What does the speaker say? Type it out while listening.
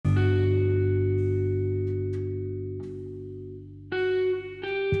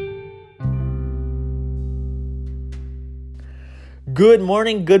Good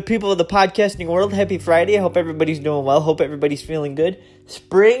morning, good people of the podcasting world. Happy Friday. I hope everybody's doing well. Hope everybody's feeling good.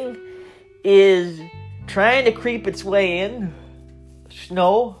 Spring is trying to creep its way in.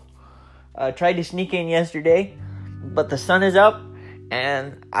 Snow tried to sneak in yesterday, but the sun is up,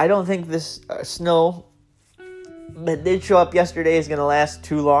 and I don't think this snow that did show up yesterday is going to last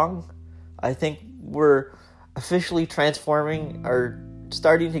too long. I think we're officially transforming or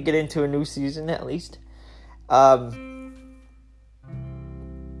starting to get into a new season at least.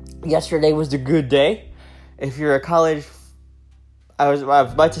 Yesterday was a good day. If you're a college, I was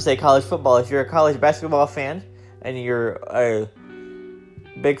about to say college football. If you're a college basketball fan and you're a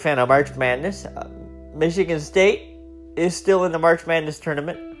big fan of March Madness, Michigan State is still in the March Madness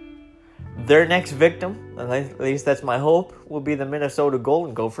tournament. Their next victim, at least that's my hope, will be the Minnesota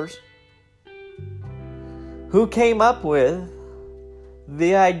Golden Gophers, who came up with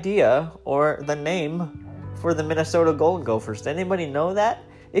the idea or the name for the Minnesota Golden Gophers. Does anybody know that?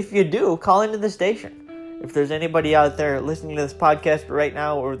 If you do, call into the station. If there's anybody out there listening to this podcast right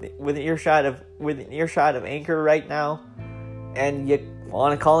now, or within earshot of Anchor right now, and you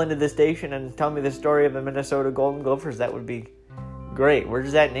want to call into the station and tell me the story of the Minnesota Golden Gophers, that would be great. Where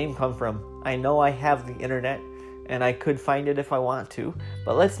does that name come from? I know I have the internet, and I could find it if I want to,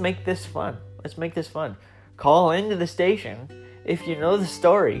 but let's make this fun. Call into the station if you know the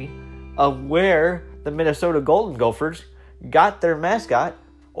story of where the Minnesota Golden Gophers got their mascot,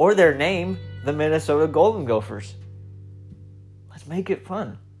 or their name, the Minnesota Golden Gophers. Let's make it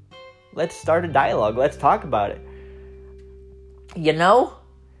fun. Let's start a dialogue. Let's talk about it. You know,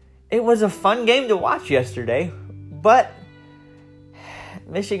 it was a fun game to watch yesterday, but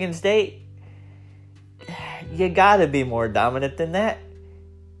Michigan State, you gotta be more dominant than that.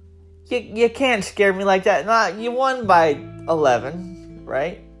 You can't scare me like that. Nah, you won by 11,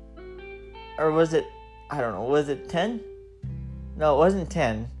 right? Or was it, I don't know, was it 10? No, it wasn't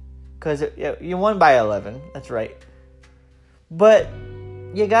 10, because you won by 11. That's right. But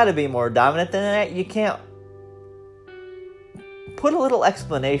you got to be more dominant than that. You can't put a little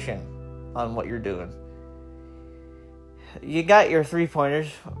explanation on what you're doing. You got your 3-pointers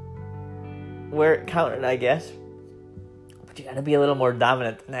where it counted, I guess. But you got to be a little more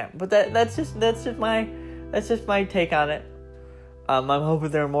dominant than that. But that's just my take on it. I'm hoping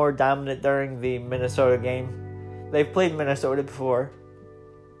they're more dominant during the Minnesota game. They've played Minnesota before.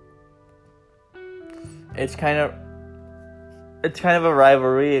 It's kind of a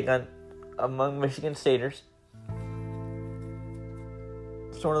rivalry among Michigan Staters.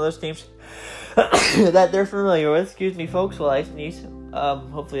 It's one of those teams that they're familiar with. Excuse me, folks, while I sneeze.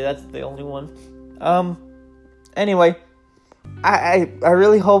 Hopefully that's the only one. Anyway, I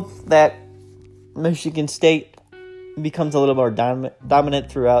really hope that Michigan State becomes a little more dominant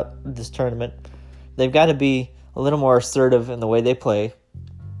throughout this tournament. They've got to be a little more assertive in the way they play.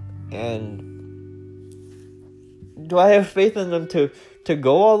 And do I have faith in them to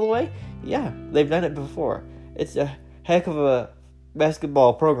go all the way? Yeah, they've done it before. It's a heck of a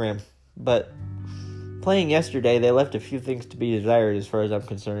basketball program. But playing yesterday, they left a few things to be desired as far as I'm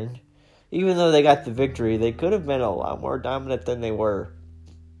concerned. Even though they got the victory, they could have been a lot more dominant than they were.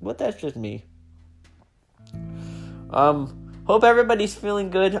 But that's just me. Hope everybody's feeling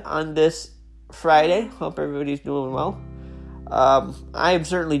good on this Friday. Hope everybody's doing well. I am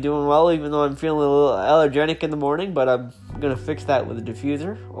certainly doing well, even though I'm feeling a little allergenic in the morning, but I'm going to fix that with a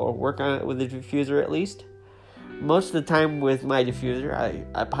diffuser, or work on it with a diffuser at least. Most of the time with my diffuser,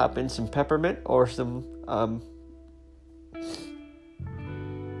 I pop in some peppermint or some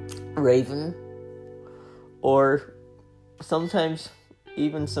Raven, or sometimes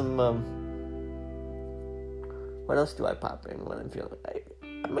even some what else do I pop in when I'm feeling? I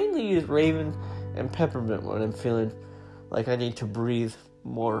mainly use Raven and peppermint when I'm feeling like I need to breathe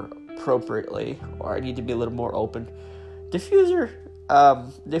more appropriately, or I need to be a little more open. Diffusers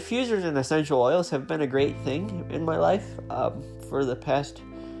and essential oils have been a great thing in my life for the past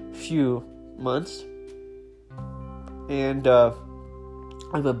few months. And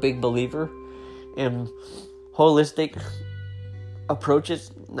I'm a big believer in holistic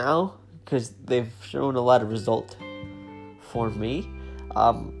approaches now, because they've shown a lot of result for me.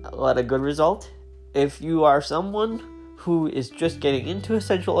 A lot of good result. If you are someone who is just getting into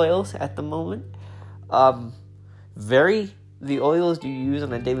essential oils at the moment, vary the oils you use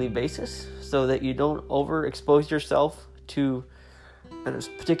on a daily basis so that you don't overexpose yourself to a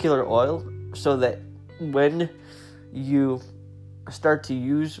particular oil, so that when you start to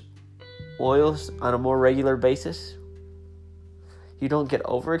use oils on a more regular basis, you don't get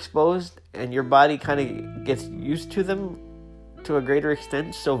overexposed and your body kind of gets used to them to a greater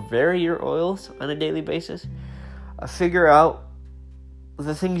extent. So vary your oils on a daily basis. Figure out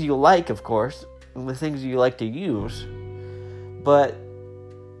the things you like, of course, and the things you like to use. But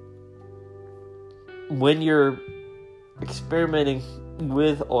when you're experimenting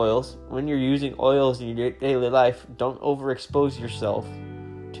with oils, when you're using oils in your daily life, don't overexpose yourself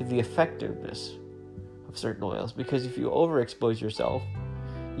to the effectiveness of certain oils. Because if you overexpose yourself,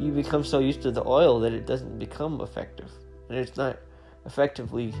 you become so used to the oil that it doesn't become effective. And it's not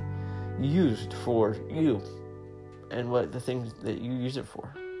effectively used for you and what the things that you use it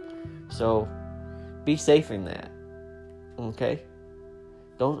for. So be safe in that. Okay?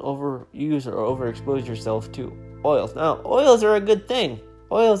 Don't overuse or overexpose yourself to oils. Now, oils are a good thing.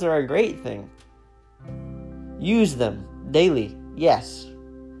 Oils are a great thing. Use them daily. Yes.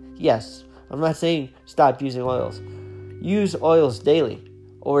 Yes. I'm not saying stop using oils. Use oils daily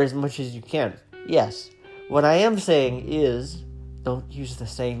or as much as you can. Yes. What I am saying is don't use the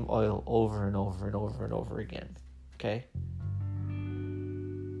same oil over and over and over and over again. Okay?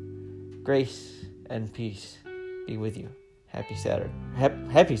 Grace and peace be with you. Happy Saturday.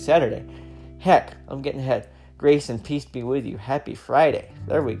 Happy Saturday. Heck, I'm getting ahead. Grace and peace be with you. Happy Friday.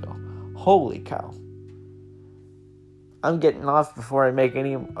 There we go. Holy cow. I'm getting off before I make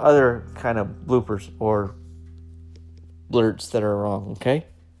any other kind of bloopers or blurts that are wrong, okay?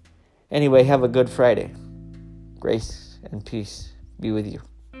 Anyway, have a good Friday. Grace and peace be with you.